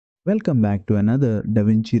Welcome back to another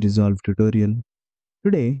DaVinci Resolve tutorial.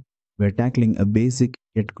 Today, we're tackling a basic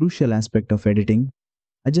yet crucial aspect of editing,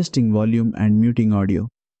 adjusting volume and muting audio.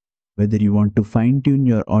 Whether you want to fine tune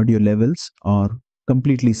your audio levels or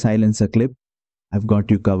completely silence a clip, I've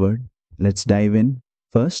got you covered. Let's dive in.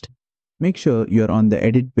 First, make sure you're on the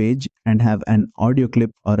edit page and have an audio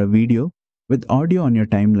clip or a video with audio on your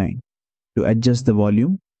timeline. To adjust the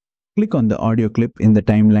volume, click on the audio clip in the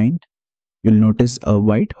timeline. You'll notice a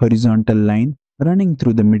white horizontal line running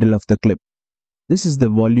through the middle of the clip. This is the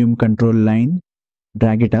volume control line.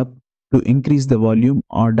 Drag it up to increase the volume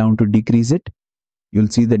or down to decrease it. You'll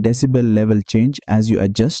see the decibel level change as you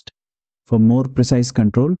adjust. For more precise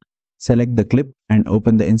control, select the clip and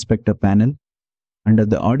open the inspector panel. Under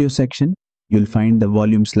the audio section, you'll find the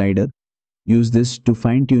volume slider. Use this to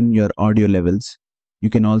fine-tune your audio levels. You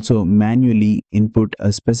can also manually input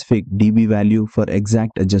a specific dB value for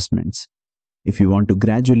exact adjustments. If you want to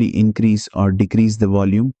gradually increase or decrease the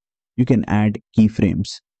volume, you can add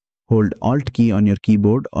keyframes. Hold Alt key on your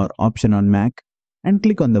keyboard or Option on Mac and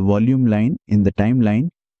click on the volume line in the timeline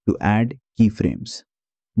to add keyframes.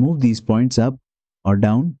 Move these points up or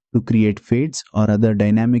down to create fades or other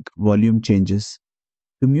dynamic volume changes.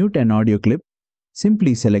 To mute an audio clip,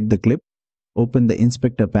 simply select the clip, open the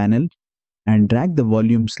inspector panel, and drag the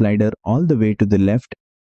volume slider all the way to the left,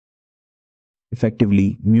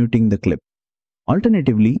 effectively muting the clip.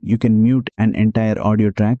 Alternatively, you can mute an entire audio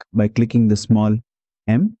track by clicking the small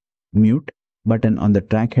M mute button on the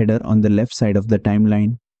track header on the left side of the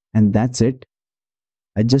timeline, and that's it.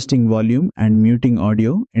 Adjusting volume and muting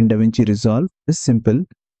audio in DaVinci Resolve is simple,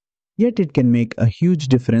 yet it can make a huge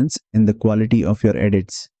difference in the quality of your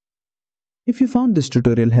edits. If you found this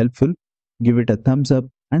tutorial helpful, give it a thumbs up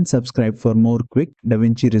and subscribe for more quick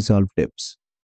DaVinci Resolve tips.